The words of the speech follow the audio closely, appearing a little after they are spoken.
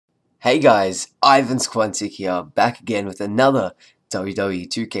Hey guys, Ivan's Quantic here, back again with another WWE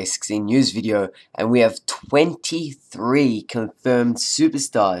 2K16 news video, and we have 23 confirmed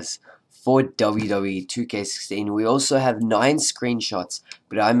superstars for WWE 2K16. We also have 9 screenshots,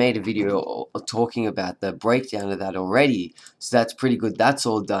 but I made a video talking about the breakdown of that already, so that's pretty good. That's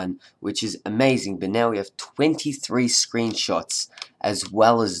all done, which is amazing, but now we have 23 screenshots, as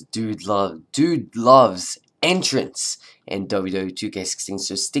well as Dude Love's entrance in WWE 2K16,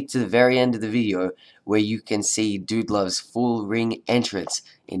 so stick to the very end of the video where you can see Dude Love's full ring entrance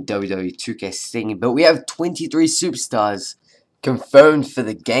in WWE 2K16. But we have 23 superstars confirmed for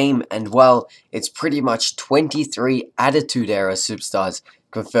the game, and well, it's pretty much 23 Attitude Era superstars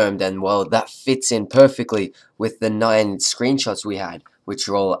confirmed, and well, that fits in perfectly with the 9 screenshots we had, which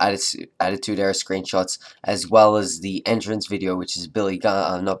are all Attitude Era screenshots, as well as the entrance video, which is not Billy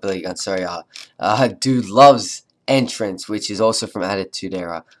Gunn, sorry, Dude Love's entrance, which is also from Attitude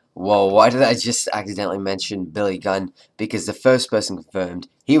Era. Whoa, why did I just accidentally mention Billy Gunn? Because the first person confirmed,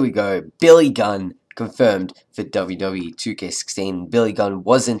 here we go, Billy Gunn confirmed for WWE 2K16. Billy Gunn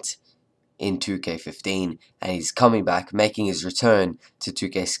wasn't in 2K15, and he's coming back, making his return to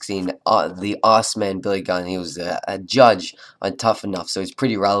 2K16. The Arseman Billy Gunn, he was a judge on Tough Enough, so he's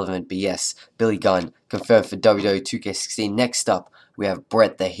pretty relevant. But yes, Billy Gunn confirmed for WWE 2K16. Next up, we have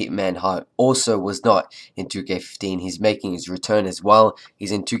Bret the Hitman Hart, also was not in 2K15. He's making his return as well.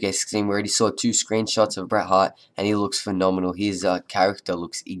 He's in 2K16. We already saw 2 screenshots of Bret Hart, and he looks phenomenal. His character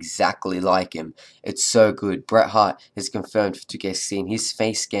looks exactly like him. It's so good. Bret Hart is confirmed for 2K16. His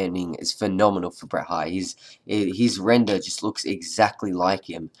face scanning is phenomenal for Bret Hart. His render just looks exactly like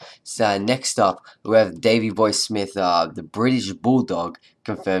him. So next up, we have Davey Boy Smith, the British Bulldog,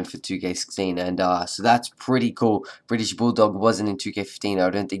 confirmed for 2K16, and so that's pretty cool. British Bulldog wasn't in 2K15.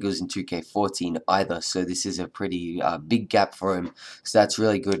 I don't think it was in 2K14 either, so this is a pretty big gap for him, so that's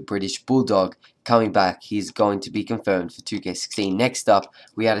really good. British Bulldog coming back. He's going to be confirmed for 2K16. Next up,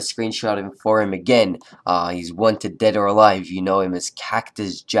 we had a screenshot of him for him again. He's wanted dead or alive. You know him as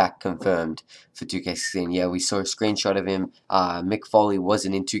Cactus Jack, confirmed for 2K16. Yeah, we saw a screenshot of him. Mick Foley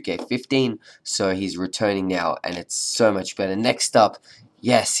wasn't in 2K15, so he's returning now, and it's so much better. Next up,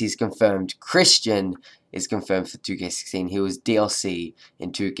 yes, he's confirmed. Christian is confirmed for 2K16. He was DLC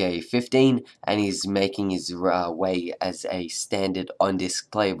in 2K15, and he's making his way as a standard on-disc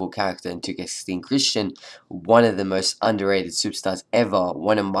playable character in 2K16. Christian, one of the most underrated superstars ever,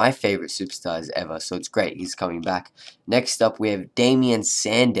 one of my favorite superstars ever, so it's great he's coming back. Next up, we have Damien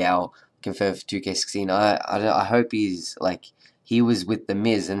Sandow confirmed for 2K16. I hope he's like, he was with The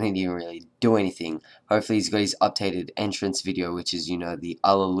Miz and he didn't really do anything. Hopefully he's got his updated entrance video, which is, you know, the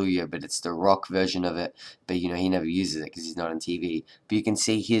Alleluia, but it's the Rock version of it. But, you know, he never uses it because he's not on TV. But you can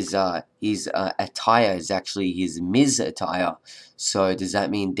see his attire is actually his Miz attire. So does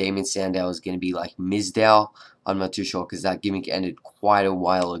that mean Damien Sandow is going to be like Mizdow? I'm not too sure because that gimmick ended quite a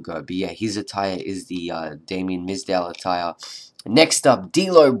while ago. But yeah, his attire is the Damien Mizdow attire. Next up,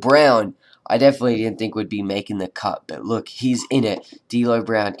 D'Lo Brown. I definitely didn't think would be making the cut, but look, he's in it. D'Lo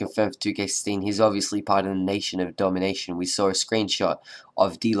Brown confirmed for 2K16. He's obviously part of the Nation of Domination. We saw a screenshot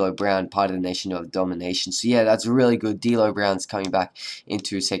of D'Lo Brown, part of the Nation of Domination. So yeah, that's really good. D'Lo Brown's coming back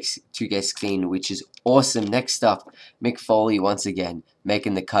into 2K16, which is awesome. Next up, Mick Foley once again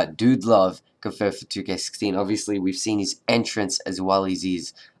making the cut. Dude Love confirmed for 2K16. Obviously, we've seen his entrance as well as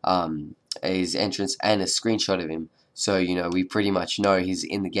his entrance and a screenshot of him. So, you know, we pretty much know he's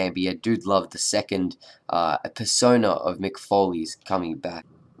in the game. But yeah, Dude Love, the second persona of Mick Foley's coming back.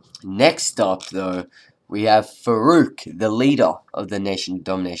 Next up, though, we have Farouk, the leader of the Nation of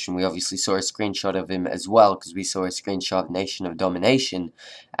Domination. We obviously saw a screenshot of him as well, because we saw a screenshot of Nation of Domination,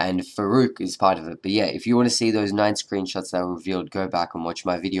 and Farouk is part of it. But yeah, if you want to see those 9 screenshots that were revealed, go back and watch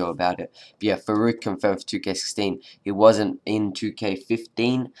my video about it. But yeah, Farouk confirmed for 2K16. He wasn't in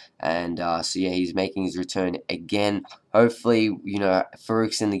 2K15, and so yeah, he's making his return again. Hopefully, you know,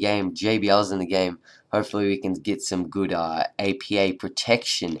 Farouk's in the game, JBL's in the game. Hopefully we can get some good APA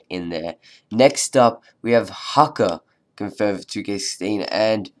protection in there. Next up, we have Haku confirmed for 2K16.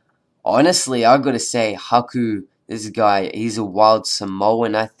 And honestly, I've got to say, Haku, this guy, he's a wild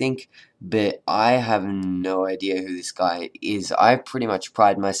Samoan, I think. But I have no idea who this guy is. I pretty much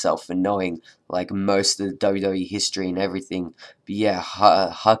pride myself for knowing, like, most of the WWE history and everything. But yeah,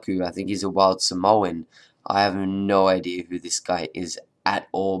 Haku, I think he's a wild Samoan. I have no idea who this guy is at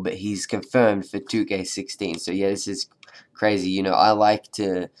all, but he's confirmed for 2K16. So yeah, this is crazy. You know, I like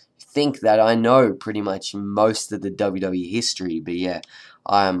to think that I know pretty much most of the WWE history, but yeah,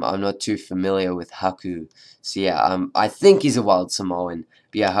 I'm not too familiar with Haku. So yeah, I think he's a wild Samoan,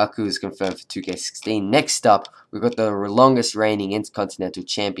 But yeah, Haku is confirmed for 2K16. Next up, we've got the longest reigning Intercontinental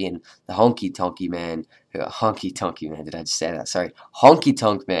Champion, the Honky Tonky Man. Honky Tonky Man, did I just say that? Sorry. Honky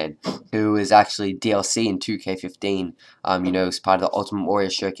Tonk Man, who is actually DLC in 2K15. You know, as part of the Ultimate Warrior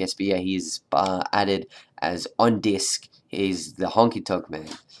Showcase. But yeah, he's added as on disc. He's the Honky Tonk Man.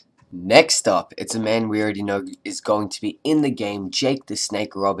 Next up, it's a man we already know is going to be in the game, Jake the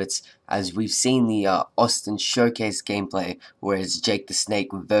Snake Roberts, as we've seen the Austin Showcase gameplay, where it's Jake the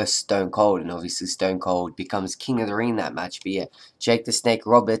Snake versus Stone Cold, and obviously Stone Cold becomes King of the Ring in that match. But yeah, Jake the Snake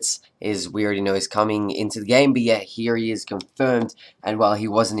Roberts we already know is coming into the game, but yeah, here he is confirmed, and while he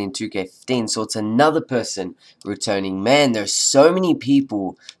wasn't in 2K15, so it's another person returning. Man, there's so many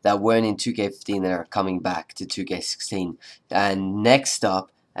people that weren't in 2K15 that are coming back to 2K16. And next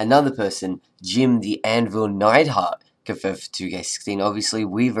up, another person, Jim the Anvil Neidhart, confirmed for 2K16. Obviously,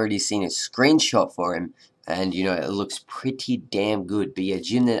 we've already seen a screenshot for him, and you know, it looks pretty damn good. But yeah,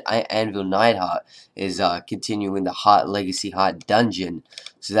 Jim the Anvil Neidhart is continuing the Legacy Heart Dungeon,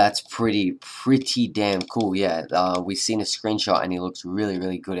 so that's pretty damn cool. Yeah, we've seen a screenshot, and he looks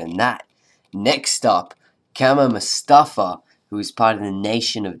really good in that. Next up, Kama Mustafa, who is part of the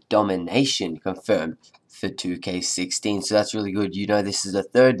Nation of Domination, confirmed for 2K16, so that's really good. You know, this is the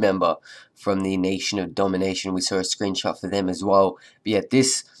third member from the Nation of Domination. We saw a screenshot for them as well. But yeah,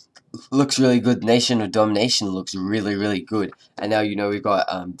 this looks really good. Nation of Domination looks really good. And now, you know, we've got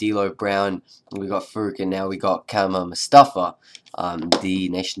D'Lo Brown, we got Farouk, and now we got Kama Mustafa. The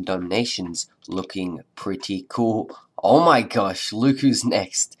Nation of Domination's looking pretty cool. Oh my gosh, look who's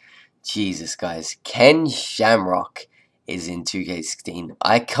next. Jesus, guys. Ken Shamrock is in 2K16.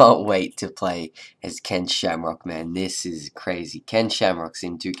 I can't wait to play as Ken Shamrock, man. This is crazy. Ken Shamrock's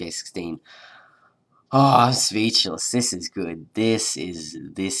in 2K16. Oh, I'm speechless. This is good. This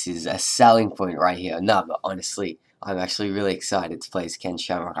is a selling point right here. No, but honestly, I'm actually really excited to play as Ken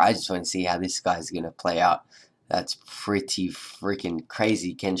Shamrock. I just want to see how this guy's going to play out. That's pretty freaking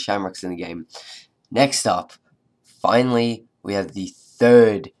crazy. Ken Shamrock's in the game. Next up, finally, we have the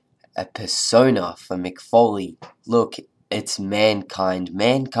third persona for McFoley. Look, it's Mankind.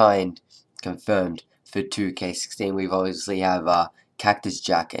 Mankind confirmed for 2K16. We've obviously have Cactus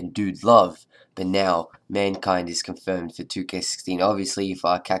Jack and Dude Love, but now Mankind is confirmed for 2K16. Obviously, if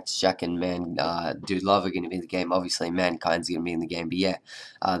Cactus Jack and Dude Love are going to be in the game, obviously Mankind's going to be in the game. But yeah,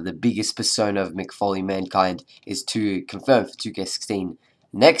 the biggest persona of McFoley, Mankind, is confirmed for 2K16.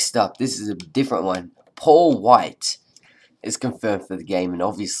 Next up, this is a different one. Paul White is confirmed for the game, and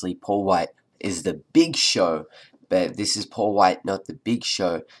obviously Paul White is the Big Show, but this is Paul White, not the Big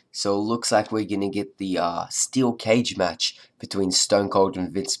Show. So it looks like we're going to get the steel cage match between Stone Cold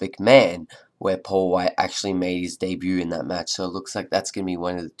and Vince McMahon, where Paul White actually made his debut in that match. So it looks like that's going to be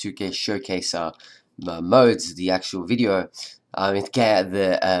one of the 2K Showcase modes, the actual video.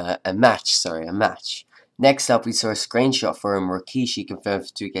 A match. Next up, we saw a screenshot for him. Rikishi confirmed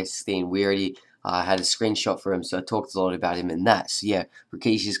for 2K16. We already had a screenshot for him, so I talked a lot about him in that. So yeah,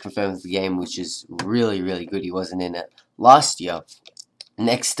 Rikishi's confirmed for the game, which is really good. He wasn't in it last year.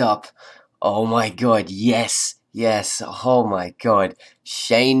 Next up, oh my god, yes, oh my god,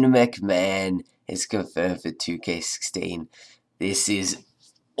 Shane McMahon is confirmed for 2K16. This is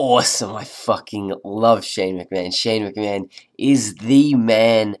awesome. I fucking love Shane McMahon. Shane McMahon is the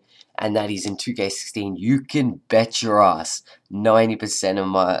man, and that he's in 2K16. You can bet your ass 90%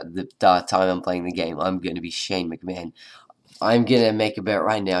 of the time I'm playing the game, I'm going to be Shane McMahon. I'm going to make a bet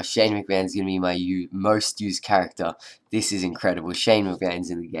right now. Shane McMahon's going to be my most used character. This is incredible. Shane McMahon's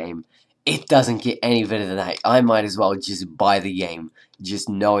in the game. It doesn't get any better than that. I might as well just buy the game, just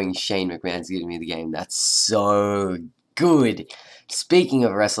knowing Shane McMahon's going to be in the game. That's so good. Speaking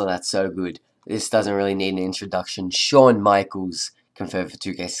of a wrestler that's so good, this doesn't really need an introduction. Shawn Michaels confirmed for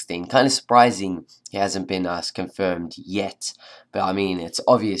 2K16. Kind of surprising he hasn't been confirmed yet. But I mean, it's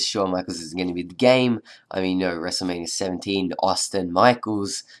obvious Shawn Michaels is going to be the game. I mean, WrestleMania 17, Austin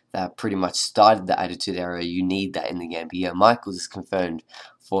Michaels, that pretty much started the Attitude Era. You need that in the game. But yeah, Michaels is confirmed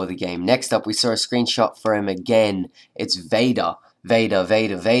for the game. Next up, we saw a screenshot for him again. It's Vader.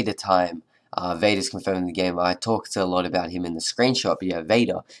 Vader time. Vader's confirmed in the game. I talked a lot about him in the screenshot, but yeah,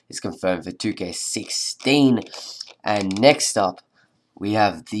 Vader is confirmed for 2K16. And next up, we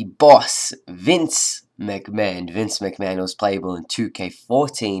have the boss, Vince McMahon. Vince McMahon was playable in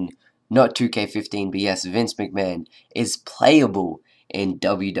 2K14, not 2K15, but yes, Vince McMahon is playable in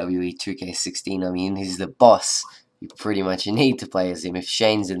WWE 2K16. I mean, he's the boss. You pretty much need to play as him. If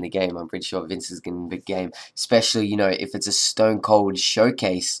Shane's in the game, I'm pretty sure Vince is going to be in the game. Especially, if it's a Stone Cold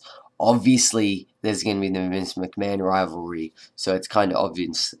showcase, obviously there's going to be the Vince McMahon rivalry. So it's kind of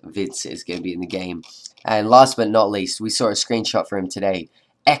obvious Vince is going to be in the game. And last but not least, we saw a screenshot for him today.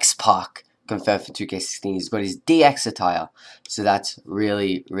 X-Pac confirmed for 2K16. He's got his DX attire. So that's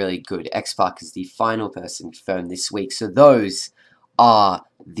really, really good. X-Pac is the final person confirmed this week. So those are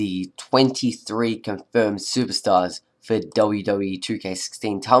the 23 confirmed superstars for WWE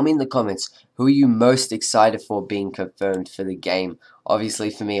 2K16. Tell me in the comments, who are you most excited for being confirmed for the game? Obviously,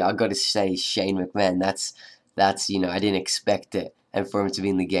 for me, I got to say Shane McMahon. That's I didn't expect it. And for him to be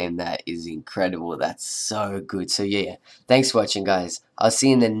in the game, that is incredible. That's so good. So yeah, thanks for watching, guys. I'll see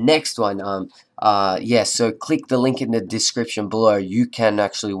you in the next one. Yeah, so click the link in the description below. You can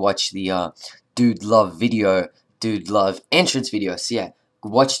actually watch the Dude Love video, Dude Love entrance video. So yeah,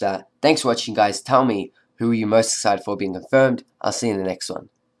 watch that. Thanks for watching, guys. Tell me who are you most excited for being confirmed. I'll see you in the next one.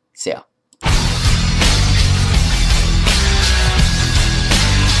 See ya.